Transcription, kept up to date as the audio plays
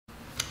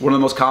One of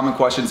the most common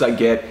questions I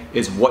get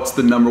is what's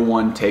the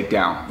 #1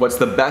 takedown? What's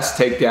the best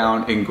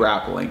takedown in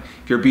grappling?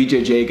 If you're a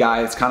BJJ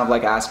guy, it's kind of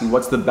like asking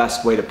what's the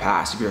best way to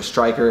pass. If you're a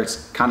striker,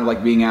 it's kind of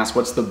like being asked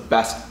what's the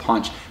best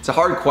punch. It's a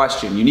hard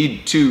question. You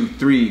need 2,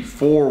 3,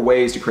 4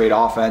 ways to create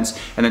offense,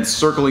 and then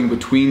circling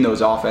between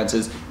those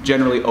offenses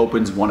generally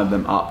opens one of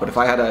them up. But if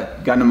I had a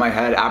gun to my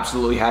head,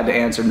 absolutely had to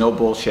answer, no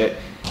bullshit,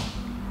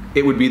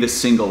 it would be the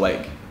single leg.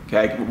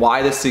 Okay,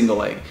 why the single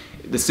leg?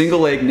 The single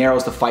leg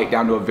narrows the fight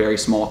down to a very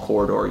small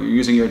corridor. You're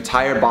using your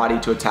entire body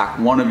to attack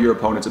one of your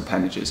opponent's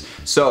appendages.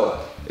 So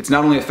it's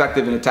not only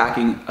effective in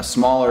attacking a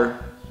smaller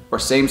or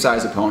same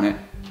size opponent,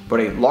 but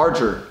a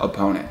larger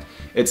opponent.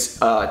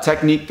 It's a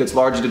technique that's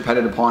largely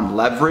dependent upon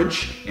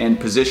leverage and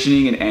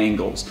positioning and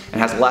angles, and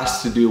has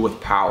less to do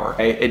with power.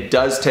 Okay? It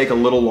does take a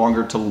little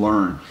longer to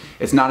learn.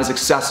 It's not as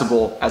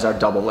accessible as our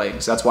double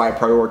legs. That's why I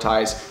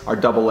prioritize our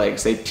double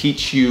legs. They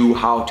teach you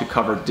how to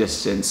cover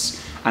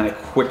distance in a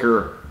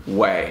quicker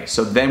way.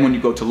 So then when you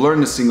go to learn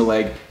the single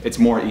leg, it's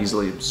more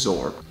easily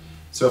absorbed.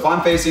 So if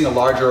I'm facing a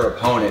larger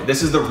opponent,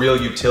 this is the real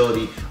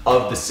utility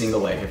of the single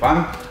leg. If I'm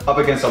up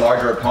against a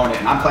larger opponent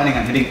and I'm planning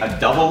on hitting a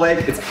double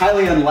leg, it's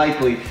highly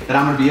unlikely that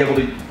I'm gonna be able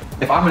to,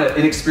 if I'm an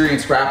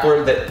inexperienced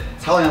grappler, that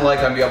it's highly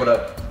unlikely I'm gonna be able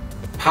to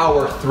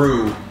power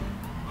through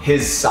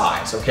his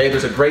size, okay?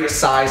 There's a great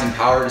size and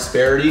power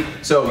disparity,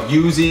 so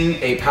using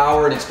a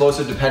power and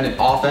explosive dependent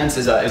offense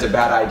is a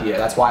bad idea.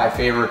 That's why I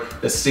favor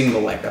the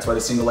single leg. That's why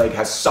the single leg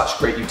has such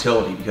great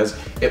utility, because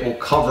it will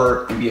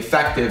cover and be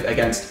effective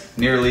against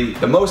nearly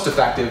the most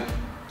effective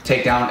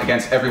takedown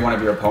against every one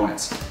of your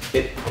opponents.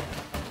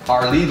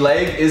 Our lead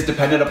leg is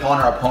dependent upon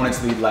our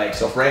opponent's lead leg.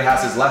 So if Ray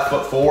has his left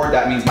foot forward,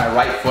 that means my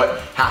right foot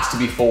has to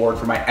be forward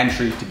for my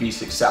entry to be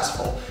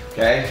successful,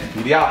 okay? It'd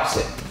be the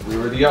opposite if we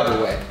were the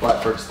other way,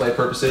 but for display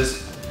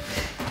purposes,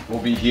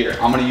 we'll be here.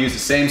 I'm gonna use the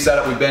same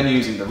setup we've been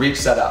using, the reach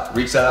setup.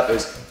 Reach setup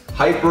is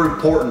hyper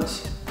important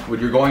when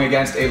you're going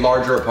against a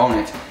larger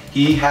opponent.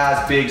 He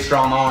has big,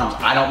 strong arms.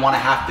 I don't wanna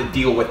have to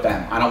deal with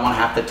them. I don't wanna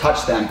have to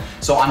touch them.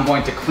 So I'm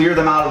going to clear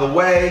them out of the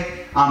way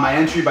on my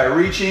entry by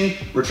reaching,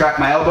 retract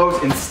my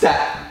elbows, and step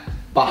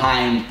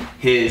behind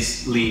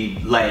his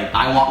lead leg.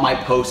 I want my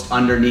post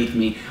underneath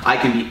me. I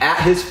can be at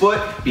his foot,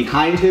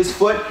 behind his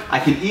foot. I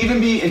can even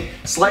be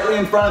slightly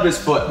in front of his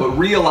foot, but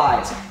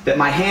realize that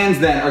my hands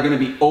then are gonna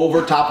be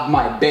over top of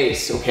my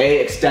base,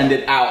 okay?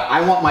 Extended out.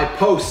 I want my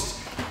post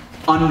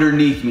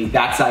underneath me.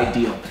 That's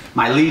ideal.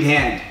 My lead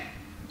hand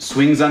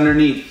swings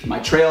underneath. My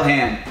trail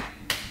hand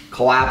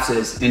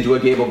collapses into a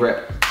gable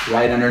grip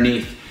right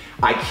underneath.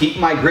 I keep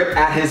my grip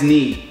at his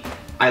knee.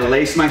 I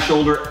lace my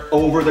shoulder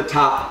over the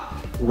top,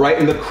 right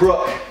in the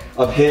crook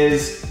of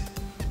his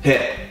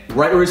hip,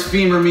 right where his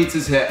femur meets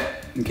his hip,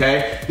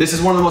 okay? This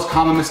is one of the most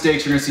common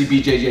mistakes you're gonna see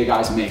BJJ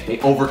guys make. They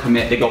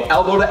overcommit. They go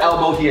elbow to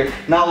elbow here.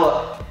 Now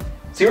look,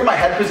 see where my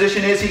head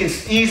position is? You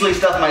can easily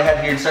stuff my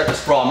head here and start to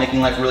sprawl,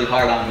 making life really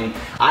hard on me.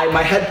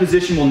 My head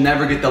position will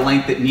never get the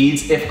length it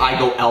needs if I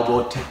go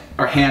elbow to,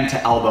 or hand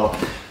to elbow.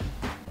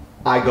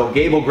 I go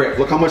gable grip.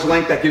 Look how much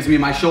length that gives me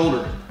in my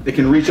shoulder. It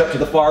can reach up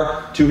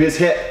to his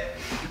hip.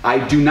 I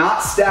do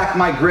not stack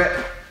my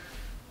grip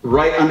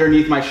right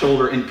underneath my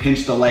shoulder and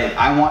pinch the leg.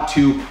 I want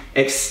to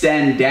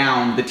extend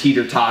down the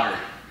teeter-totter.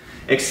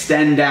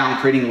 Extend down,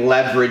 creating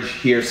leverage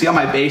here. See how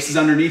my base is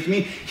underneath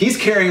me? He's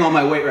carrying all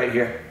my weight right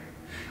here.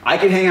 I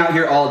can hang out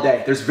here all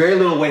day. There's very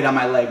little weight on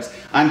my legs.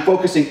 I'm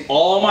focusing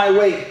all my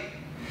weight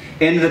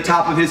into the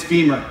top of his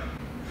femur,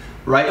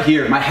 right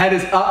here. My head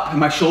is up and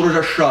my shoulders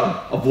are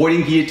shrugged,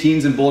 avoiding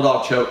guillotines and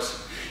bulldog chokes.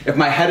 If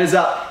my head is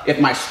up, if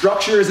my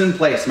structure is in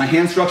place, my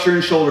hand structure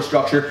and shoulder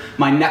structure,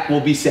 my neck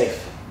will be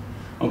safe.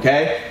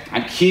 Okay?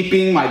 I'm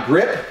keeping my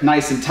grip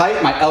nice and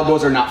tight. My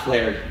elbows are not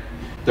flared.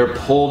 They're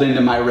pulled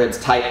into my ribs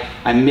tight.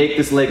 I make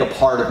this leg a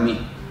part of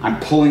me. I'm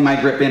pulling my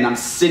grip in. I'm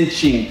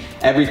cinching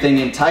everything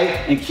in tight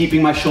and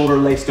keeping my shoulder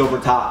laced over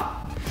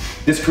top.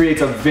 This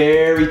creates a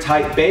very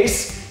tight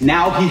base.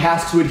 Now he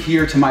has to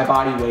adhere to my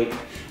body weight.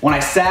 When I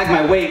sag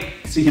my weight,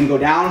 see him go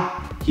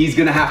down, he's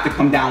gonna have to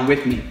come down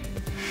with me.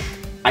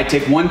 I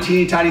take one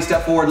teeny tiny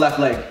step forward, left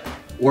leg,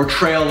 or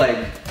trail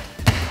leg.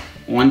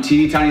 One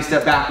teeny tiny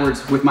step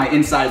backwards with my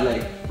inside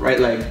leg, right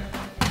leg.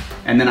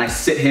 And then I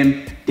sit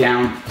him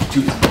down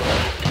to his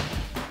foot.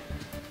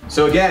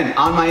 So again,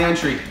 on my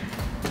entry,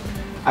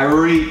 I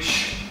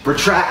reach,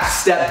 retract,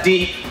 step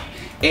deep,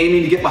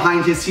 aiming to get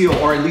behind his heel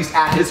or at least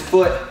at his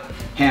foot.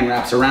 Hand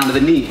wraps around to the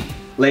knee,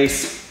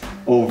 lace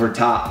over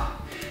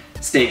top.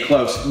 Stay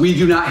close. We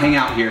do not hang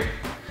out here.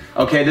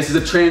 Okay, this is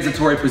a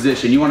transitory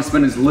position. You want to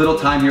spend as little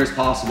time here as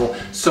possible.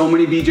 So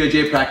many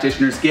BJJ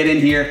practitioners get in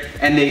here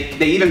and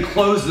they even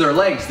close their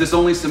legs. This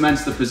only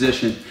cements the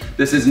position.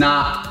 This is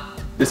not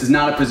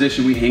a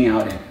position we hang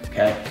out in,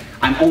 okay?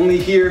 I'm only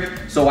here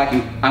so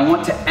I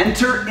want to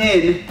enter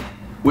in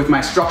with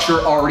my structure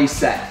already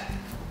set.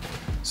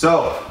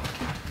 So,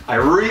 I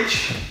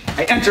reach,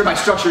 I enter, my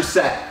structure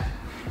set.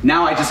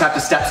 Now I just have to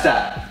step,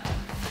 step,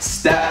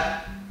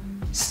 step,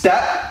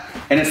 step,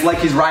 and it's like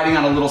he's riding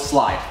on a little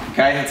slide,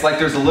 okay? It's like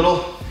there's a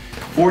little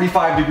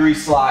 45-degree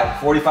slide,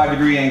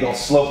 45-degree angle,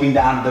 sloping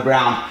down to the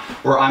ground,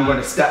 where I'm going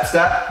to step,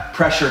 step,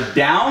 pressure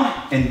down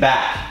and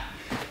back.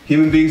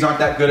 Human beings aren't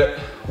that good at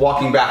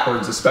walking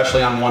backwards,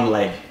 especially on one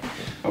leg.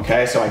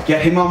 Okay, so I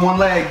get him on one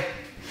leg,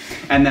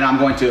 and then I'm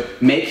going to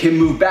make him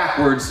move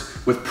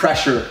backwards with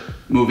pressure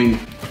moving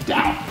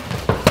down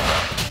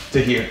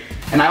to here.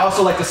 And I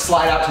also like to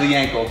slide out to the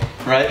ankle,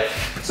 right?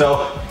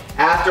 So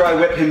after I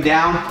whip him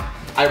down,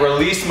 I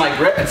release my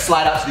grip and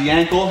slide out to the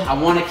ankle. I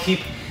want to keep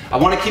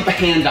a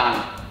hand on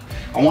him.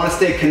 I want to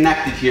stay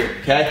connected here,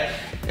 okay?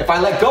 If I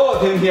let go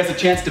of him, he has a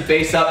chance to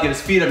base up, get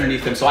his feet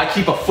underneath him, so I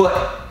keep a foot.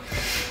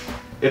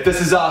 If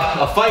this is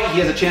a fight, he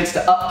has a chance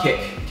to up kick,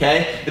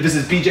 okay? If this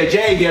is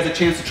BJJ, he has a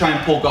chance to try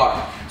and pull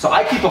guard. So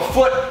I keep a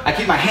foot, I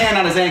keep my hand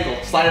on his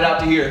ankle, slide it out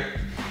to here,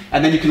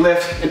 and then you can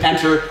lift and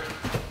enter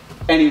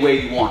any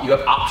way you want. You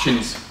have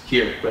options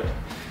here, but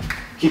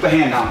keep a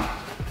hand on him.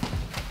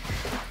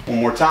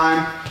 One more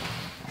time.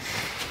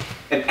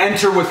 And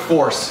enter with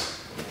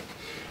force.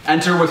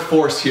 Enter with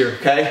force here,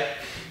 okay?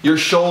 Your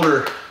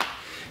shoulder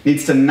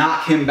needs to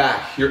knock him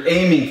back. You're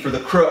aiming for the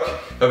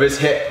crook of his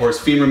hip, where his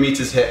femur meets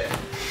his hip.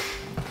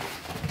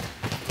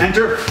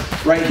 Enter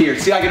right here.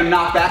 See how I get him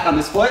knocked back on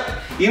this foot?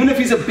 Even if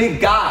he's a big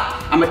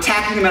guy, I'm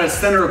attacking him at a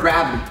center of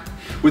gravity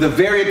with a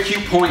very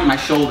acute point in my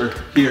shoulder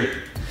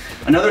here.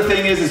 Another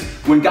thing is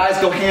when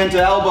guys go hand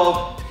to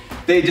elbow,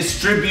 they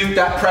distribute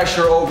that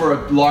pressure over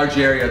a large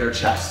area of their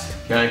chest,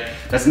 okay?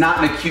 That's not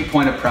an acute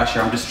point of pressure.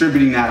 I'm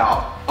distributing that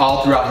out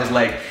all throughout his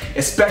leg.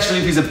 Especially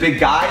if he's a big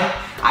guy,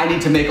 I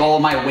need to make all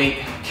of my weight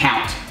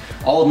count,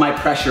 all of my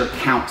pressure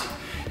count,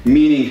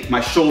 meaning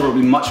my shoulder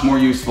will be much more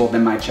useful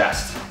than my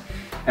chest.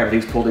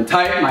 Everything's pulled in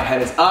tight, my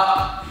head is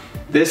up.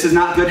 This is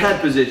not good head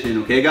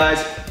position, okay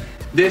guys?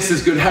 This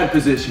is good head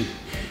position.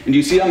 And do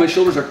you see how my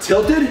shoulders are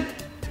tilted?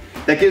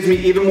 That gives me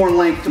even more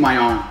length to my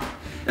arm.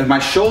 If my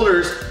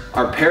shoulders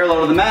are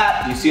parallel to the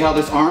mat, do you see how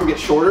this arm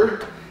gets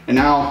shorter? And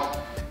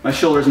now my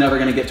shoulder's never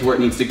gonna get to where it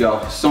needs to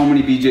go. So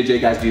many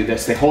BJJ guys do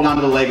this. They hold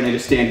onto the leg and they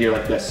just stand here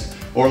like this,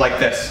 or like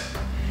this.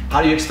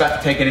 How do you expect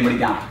to take anybody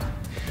down?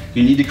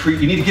 You need to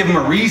give him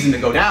a reason to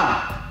go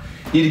down.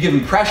 You need to give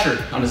him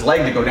pressure on his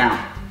leg to go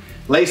down.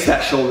 Lace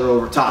that shoulder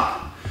over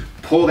top.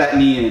 Pull that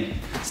knee in.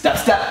 Step,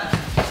 step.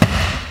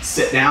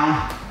 Sit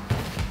down.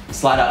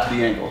 Slide out to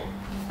the ankle.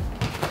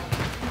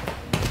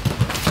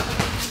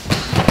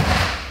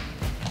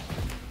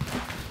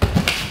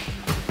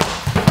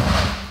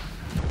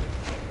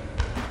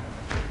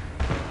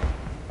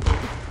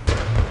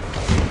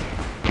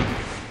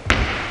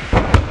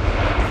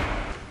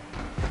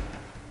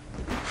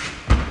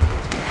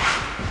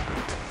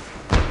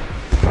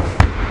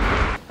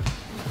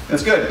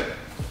 That's good.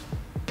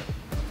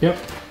 Yep.